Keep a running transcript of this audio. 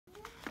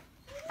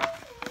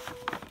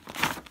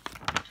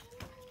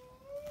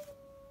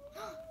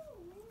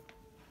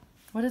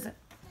What is it?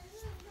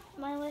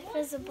 My life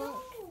is a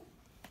book.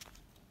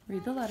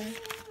 Read the letter.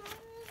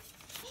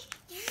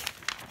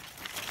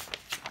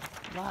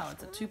 Wow,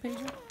 it's a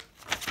 2-pager.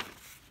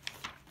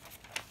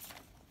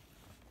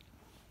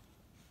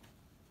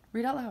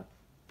 Read out loud.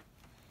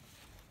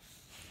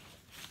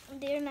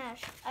 Dear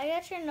Nash, I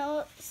got your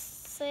note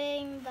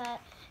saying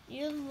that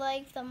you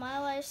like the My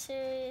Life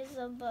series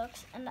of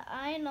books, and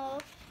I know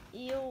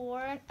you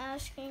weren't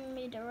asking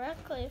me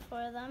directly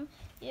for them.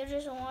 You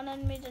just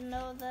wanted me to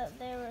know that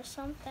there was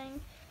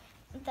something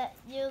that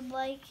you'd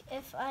like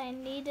if I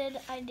needed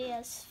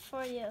ideas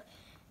for you.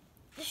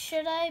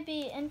 Should I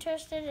be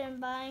interested in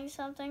buying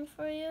something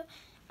for you?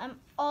 I'm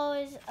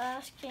always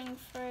asking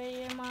for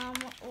your mom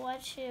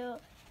what you,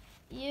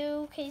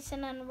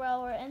 Kason, and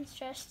Ro were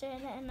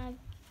interested in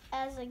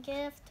as a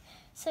gift.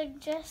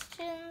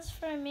 Suggestions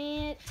for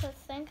me to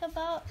think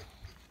about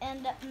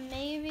and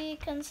maybe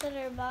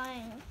consider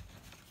buying.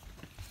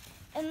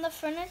 In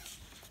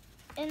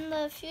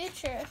the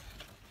future,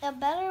 a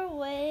better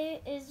way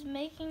is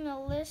making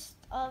a list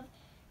of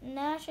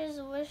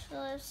Nash's wish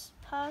list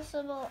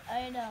possible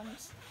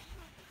items.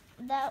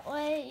 That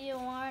way you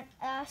aren't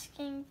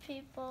asking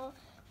people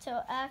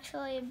to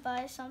actually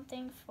buy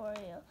something for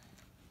you,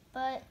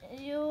 but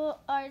you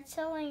are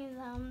telling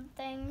them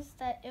things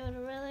that you would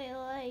really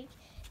like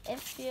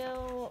if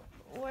you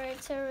were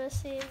to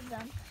receive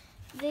them.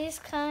 These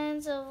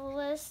kinds of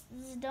lists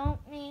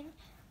don't mean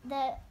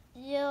that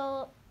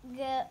you'll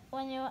get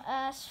when you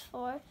ask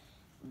for,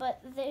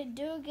 but they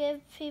do give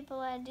people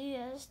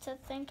ideas to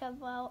think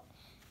about,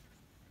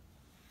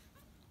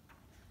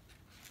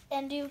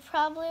 and you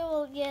probably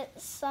will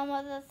get some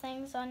of the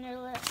things on your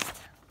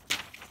list.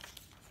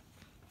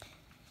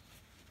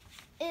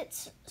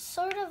 It's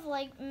sort of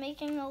like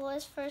making a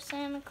list for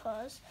Santa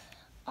Claus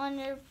on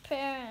your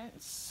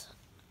parents,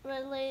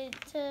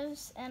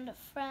 relatives, and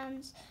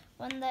friends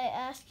when they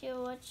ask you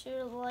what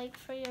you like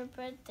for your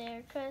birthday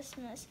or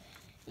Christmas.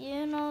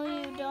 You know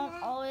you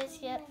don't always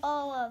get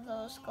all of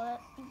those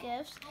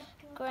gifts.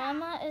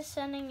 Grandma is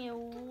sending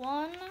you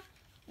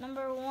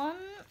number one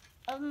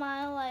of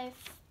my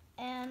life,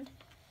 and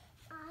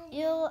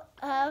you'll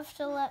have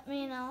to let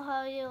me know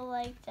how you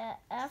liked it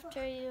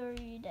after you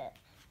read it.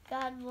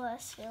 God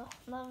bless you.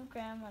 Love,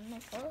 Grandma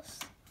Nichols.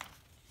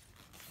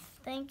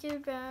 Thank you,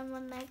 Grandma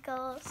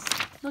Nichols.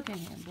 Look at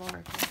him,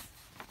 Laura.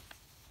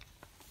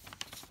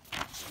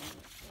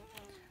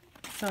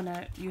 So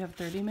now you have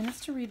 30 minutes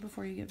to read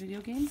before you get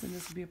video games, and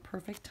this would be a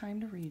perfect time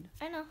to read.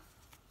 I know.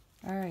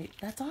 All right,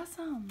 that's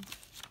awesome.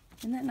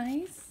 Isn't that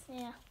nice?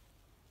 Yeah.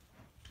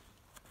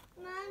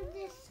 Mom,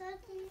 this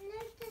doesn't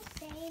look the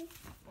same.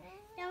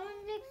 That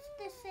one looks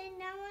the same.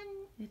 That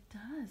one. It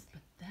does,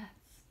 but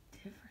that's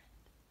different.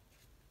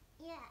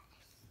 Yes.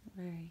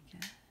 Very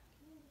good.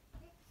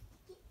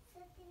 Let's get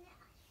something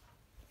else.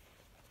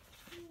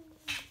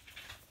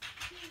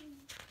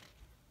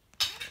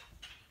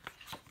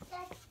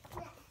 That's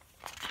this.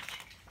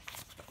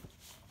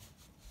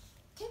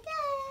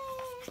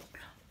 Ta-da!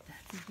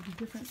 That's a little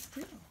different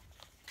still.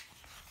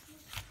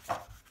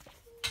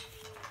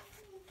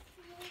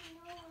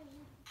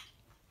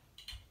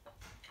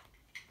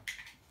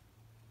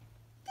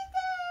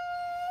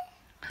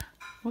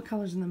 What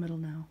color's in the middle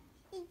now?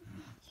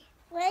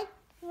 Red,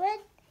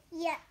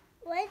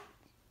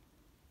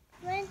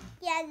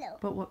 yellow.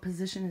 But what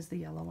position is the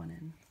yellow one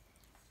in?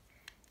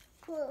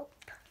 Group.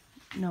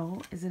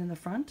 No, is it in the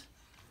front?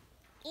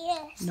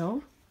 Yes.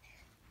 No,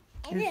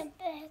 And Is- the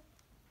back.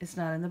 it's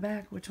not in the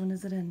back. Which one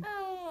is it in?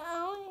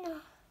 Oh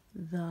no.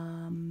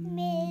 The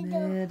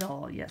Middle.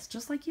 middle. Yes,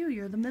 just like you.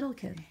 You're the middle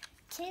kid.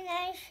 Can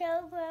I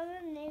show Grandma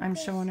Nichols? I'm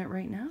showing it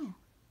right now.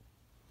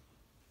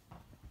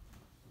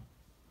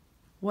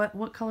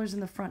 What color's in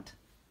the front?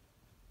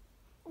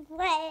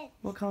 Red.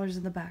 What color's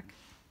in the back?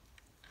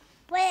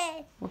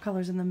 Red. What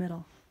color's in the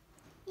middle?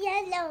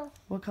 Yellow.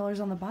 What color's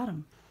on the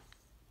bottom?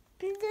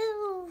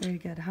 Blue. Very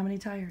good. How many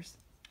tires?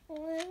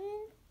 1,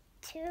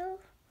 2,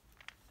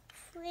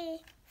 3,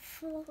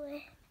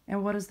 4.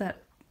 And what does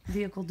that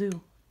vehicle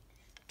do?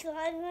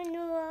 Driving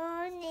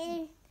around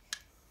and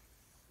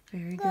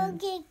Very go good.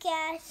 get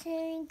gas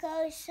and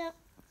go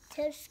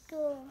to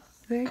school.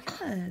 Very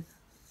good.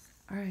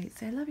 All right.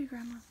 Say I love you,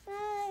 Grandma.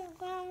 Bye,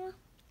 Grandma.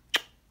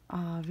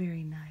 Ah,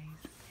 very nice.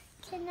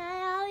 Can I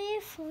have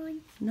your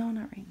phone? No,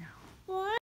 not right now. What?